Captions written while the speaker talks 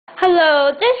Hello,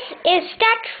 this is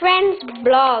Stat Friends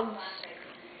Blogs,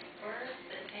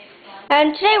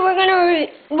 and today we're gonna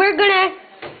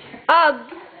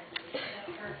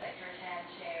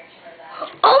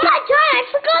oh my God, I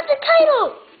forgot the title.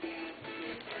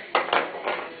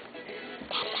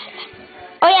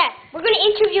 Oh yeah, we're gonna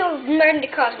interview Miranda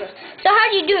Cosmos. So how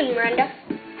are you doing, Miranda?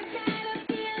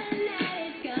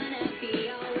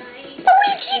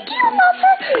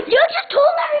 You just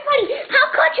told everybody. How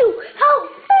could you? How?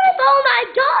 Oh my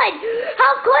God!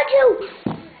 How could you?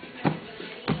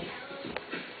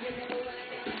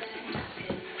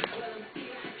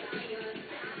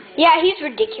 Yeah, he's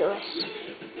ridiculous.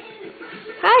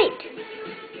 Height.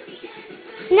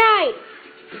 Night.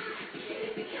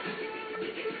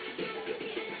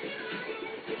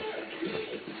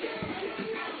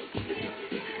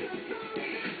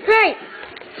 Right.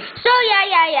 So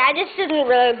yeah. This isn't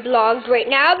really vlogged right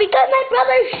now because my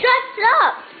brother shuts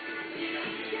up.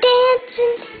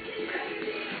 Dancing.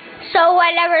 So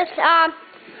whatever.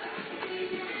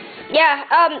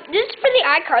 This is for the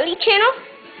iCarly channel.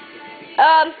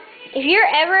 If you're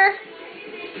ever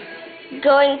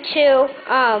going to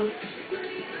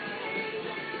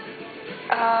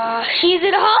she's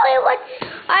in Hollywood.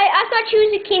 I thought she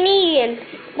was a Canadian.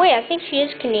 Wait, I think she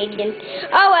is Canadian.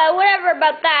 Oh well, whatever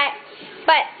about that.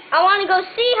 But I want to go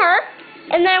see her,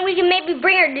 and then we can maybe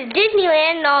bring her to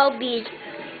Disneyland, and I'll be.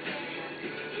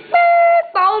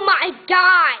 Oh my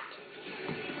God!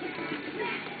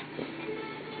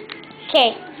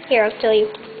 Okay, here I'll tell you.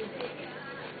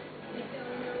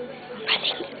 I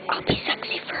think I'll be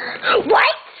sexy for her.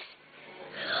 What?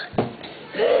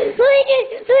 Luigi,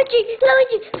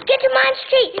 get your mind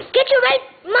straight. Get your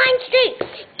mind straight.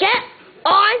 Get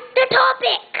on the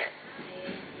topic.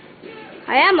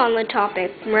 I am on the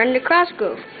topic. Miranda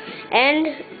Cosgrove and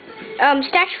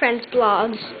Stat Friends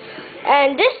Blogs.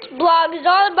 And this blog is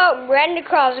all about Miranda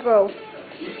Cosgrove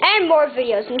and more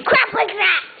videos and crap like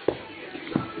that.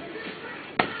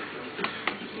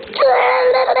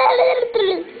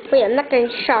 Wait, I'm not getting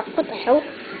shocked. What the hell?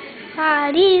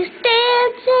 Body's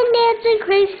dancing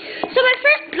crazy. So my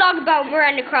first blog about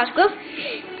Miranda Cosgrove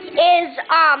is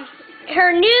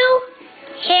her new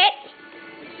hit,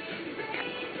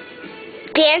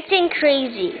 Dancing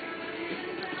Crazy.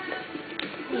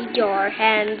 Your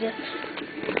hands.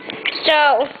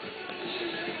 So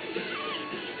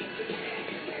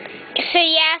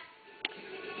yeah.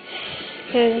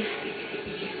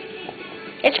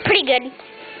 It's pretty good.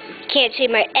 Can't see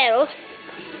my L.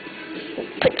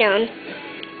 Put down.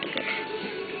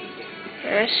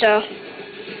 So,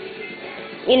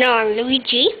 you know, I'm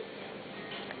Luigi.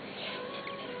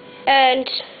 And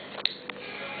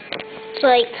it's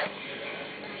like,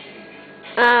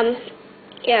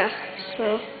 yeah,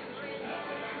 so.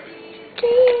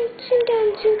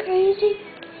 Dancing crazy.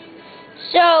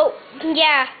 So,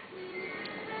 yeah.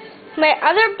 My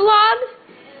other blog,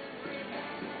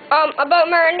 about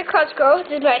Miranda Cosgrove,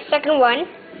 this is my second one.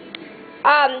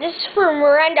 This is for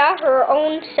Miranda, her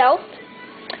own self.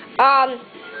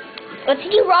 Let's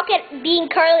see, Rocket being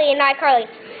Carly and iCarly.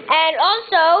 And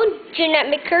also, Jeanette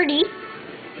McCurdy,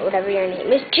 whatever your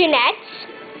name is, Jeanette,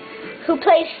 who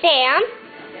plays Sam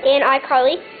in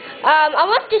iCarly. I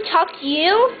want to talk to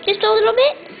you just a little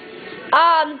bit.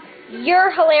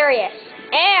 You're hilarious.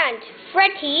 And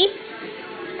Freddie,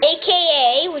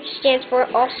 a.k.a., which stands for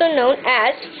also known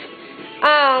as,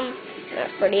 not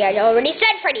Freddie, I already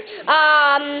said Freddie.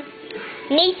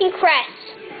 Nathan Kress.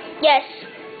 Yes,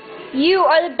 you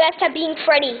are the best at being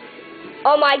Freddie.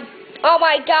 Oh my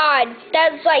God,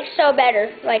 that's like so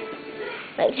better. Like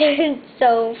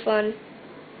so fun.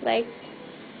 Like,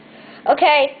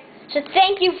 okay, so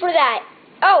thank you for that.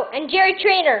 Oh, and Jerry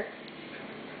Trainer.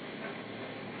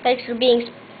 Thanks for being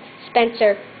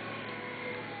Spencer.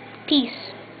 Peace.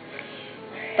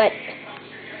 But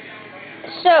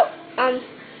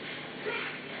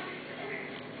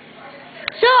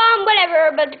whatever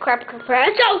about the crap. So,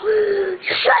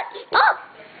 shut up!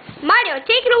 Mario,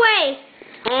 take it away!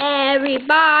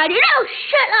 Everybody, no,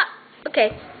 shut up! Okay.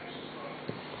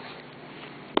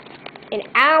 An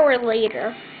hour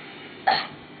later.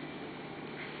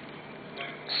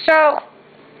 So,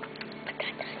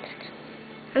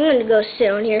 I'm gonna go sit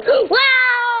on here. Wow!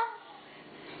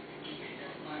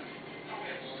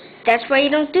 That's why you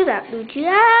don't do that, Luigi.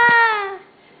 Ah!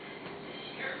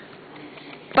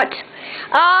 But,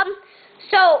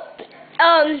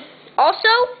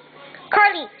 also,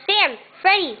 Carly, Sam,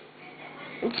 Freddie,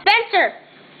 and Spencer,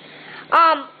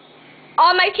 on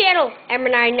my channel,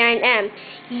 Ember99M,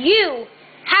 you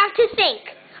have to think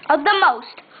of the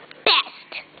most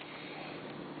best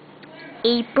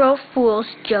April Fool's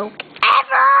joke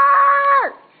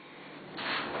ever!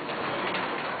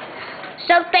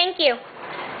 thank you.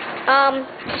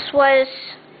 This was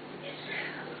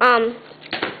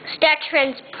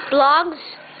StatTrends Blogs.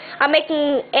 I'm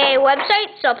making a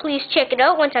website, so please check it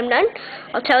out once I'm done.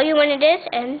 I'll tell you when it is,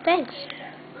 and thanks.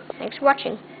 Thanks for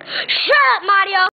watching. Shut up, Mario!